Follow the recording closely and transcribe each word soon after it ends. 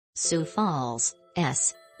Sioux Falls,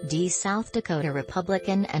 S.D. South Dakota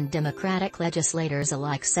Republican and Democratic legislators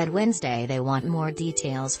alike said Wednesday they want more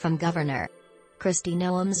details from Governor Kristi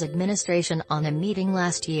Noem's administration on a meeting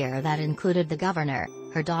last year that included the governor,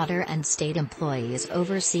 her daughter and state employees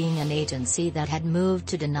overseeing an agency that had moved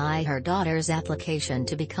to deny her daughter's application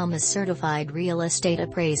to become a certified real estate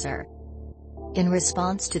appraiser. In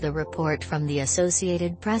response to the report from the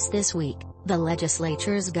Associated Press this week, the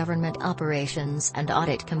legislature's Government Operations and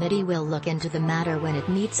Audit Committee will look into the matter when it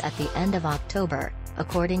meets at the end of October,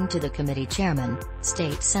 according to the committee chairman,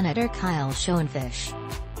 State Senator Kyle Schoenfisch.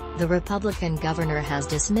 The Republican governor has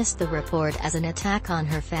dismissed the report as an attack on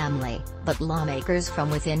her family, but lawmakers from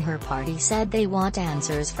within her party said they want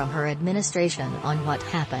answers from her administration on what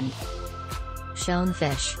happened.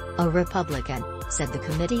 Schoenfisch, a Republican, said the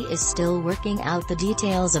committee is still working out the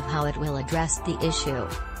details of how it will address the issue.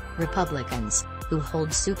 Republicans, who hold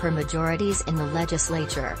supermajorities in the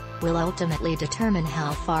legislature, will ultimately determine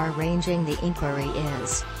how far-ranging the inquiry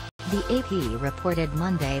is. The AP reported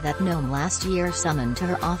Monday that Noem last year summoned to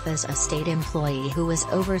her office a state employee who was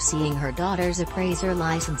overseeing her daughter's appraiser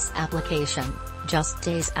license application, just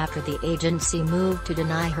days after the agency moved to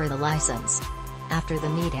deny her the license. After the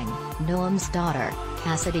meeting, Noem's daughter,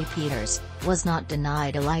 Cassidy Peters, was not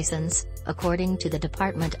denied a license, according to the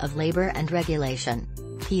Department of Labor and Regulation.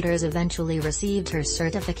 Peters eventually received her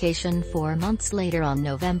certification 4 months later on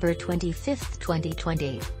November 25,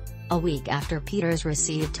 2020. A week after Peters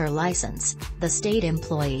received her license, the state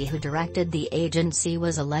employee who directed the agency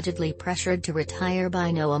was allegedly pressured to retire by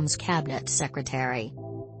Noem's cabinet secretary.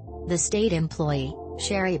 The state employee,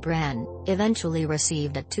 Sherry Brann, eventually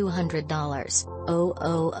received a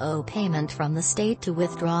 $200,000 payment from the state to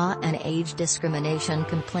withdraw an age discrimination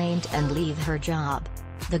complaint and leave her job.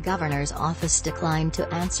 The governor's office declined to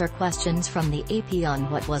answer questions from the AP on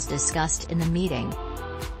what was discussed in the meeting.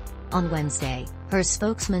 On Wednesday, her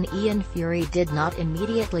spokesman Ian Fury did not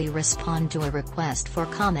immediately respond to a request for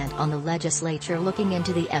comment on the legislature looking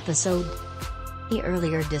into the episode. He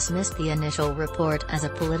earlier dismissed the initial report as a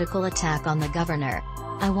political attack on the governor.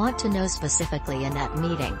 "I want to know specifically in that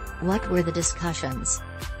meeting, what were the discussions?"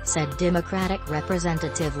 said Democratic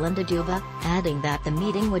Representative Linda Duva, adding that the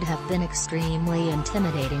meeting would have been extremely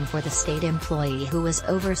intimidating for the state employee who was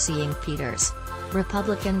overseeing Peters.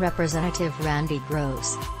 Republican Representative Randy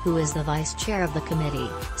Gross, who is the vice chair of the committee,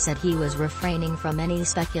 said he was refraining from any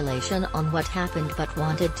speculation on what happened but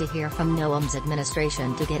wanted to hear from Noem's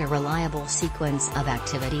administration to get a reliable sequence of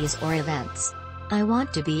activities or events. "I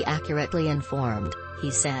want to be accurately informed," he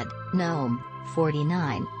said. Noem,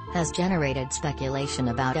 49, has generated speculation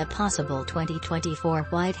about a possible 2024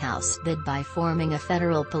 White House bid by forming a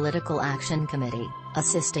federal political action committee,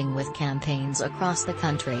 assisting with campaigns across the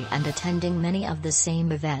country and attending many of the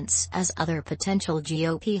same events as other potential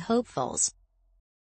GOP hopefuls.